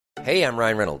Hey, I'm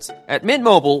Ryan Reynolds. At Mint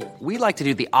Mobile, we like to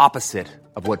do the opposite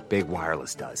of what Big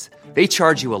Wireless does. They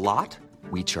charge you a lot,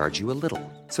 we charge you a little.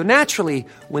 So naturally,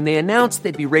 when they announced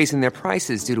they'd be raising their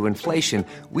prices due to inflation,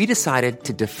 we decided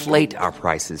to deflate our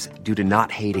prices due to not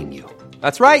hating you.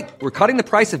 That's right. We're cutting the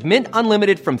price of Mint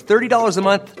Unlimited from $30 a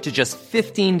month to just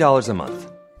 $15 a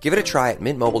month. Give it a try at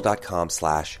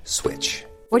mintmobile.com/switch.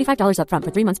 $45 up front for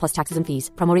 3 months plus taxes and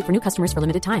fees. Promo rate for new customers for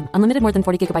limited time. Unlimited more than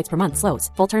 40 gigabytes per month. Slows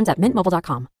full terms at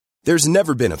mintmobile.com. There's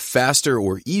never been a faster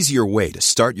or easier way to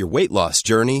start your weight loss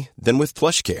journey than with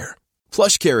PlushCare.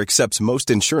 PlushCare accepts most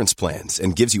insurance plans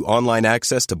and gives you online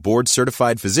access to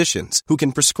board-certified physicians who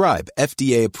can prescribe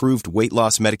FDA-approved weight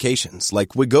loss medications like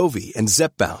Wegovy and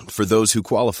Zepbound for those who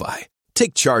qualify.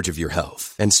 Take charge of your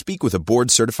health and speak with a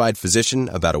board-certified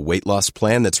physician about a weight loss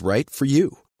plan that's right for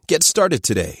you. Get started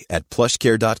today at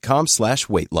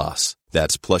plushcare.com/weight loss.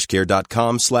 That's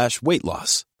plushcare.com/weight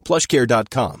loss.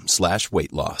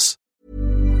 plushcare.com/weight loss.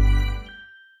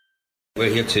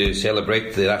 We're here to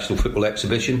celebrate the National Football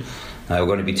Exhibition. We're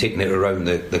going to be taking it around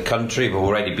the country. We've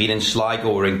already been in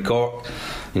Sligo, we're in Cork.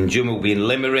 In June we'll be in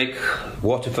Limerick,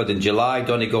 Waterford in July,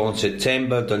 Donegal in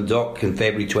September, Dundalk in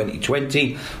February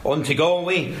 2020, on to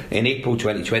Galway in April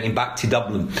 2020, and back to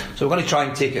Dublin. So we're going to try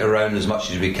and take it around as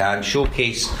much as we can,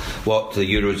 showcase what the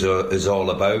Euros is all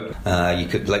about. You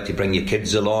could like to bring your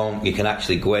kids along, you can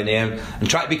actually go in there and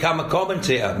try to become a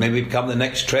commentator, maybe become the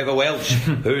next Trevor Welsh,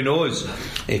 who knows.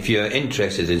 If you're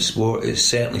interested in sport, it's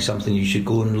certainly something you should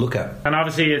go and look at. And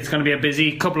obviously it's going to be a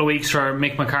busy couple of weeks for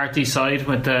Mick McCarthy's side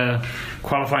with the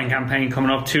qualifying campaign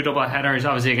coming up. 2 double headers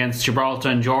obviously against Gibraltar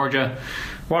and Georgia.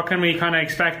 What can we kind of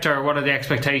expect, or what are the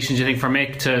expectations you think for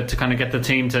Mick to kind of get the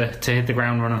team to hit the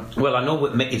ground running? Well, I know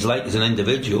what Mick is like as an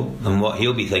individual, and what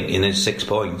he'll be thinking is 6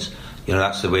 points. You know,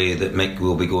 that's the way that Mick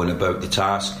will be going about the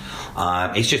task.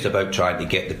 It's just about trying to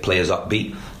get the players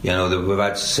upbeat. You know, we've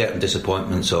had certain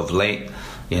disappointments of late.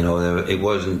 You know, it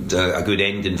wasn't a good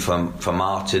ending for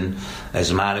Martin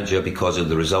as manager because of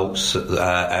the results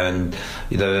and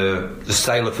the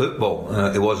style of football.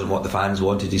 It wasn't what the fans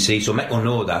wanted to see. So Mick will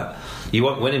know that. You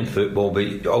want winning football,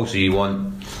 but also you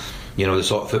want, you know, the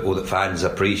sort of football that fans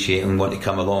appreciate and want to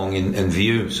come along and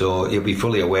view. So he'll be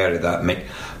fully aware of that, Mick.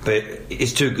 But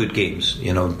it's 2 good games.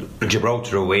 You know,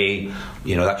 Gibraltar away,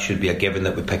 you know, that should be a given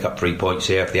that we pick up 3 points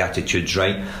there if the attitude's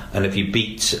right. And if you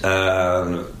beat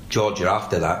Georgia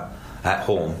after that at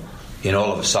home, you know,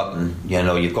 all of a sudden, you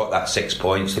know, you've got that 6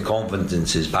 points, the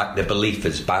confidence is back, the belief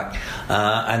is back,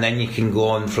 and then you can go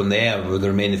on from there with the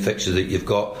remaining fixtures that you've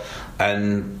got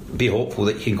and be hopeful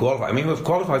that you can qualify. I mean, we've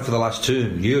qualified for the last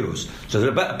 2 Euros, so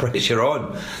there's a bit of pressure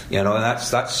on, you know, and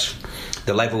that's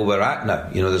the level we're at now.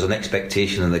 You know, there's an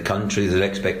expectation in the country, there's an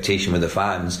expectation with the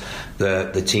fans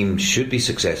that the team should be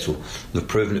successful. They've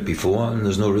proven it before, and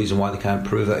there's no reason why they can't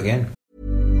prove it again.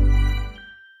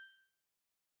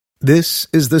 This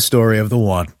is the story of the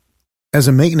one. As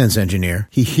a maintenance engineer,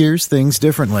 he hears things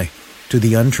differently. To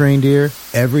the untrained ear,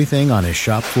 everything on his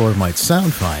shop floor might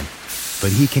sound fine,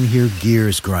 but he can hear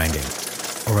gears grinding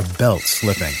or a belt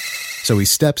slipping. So he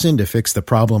steps in to fix the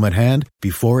problem at hand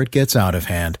before it gets out of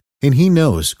hand. And he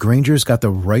knows Grainger's got the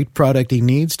right product he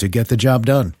needs to get the job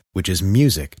done, which is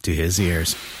music to his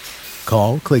ears.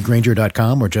 Call, click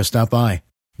Grainger.com, or just stop by.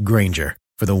 Grainger,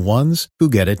 for the ones who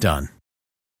get it done.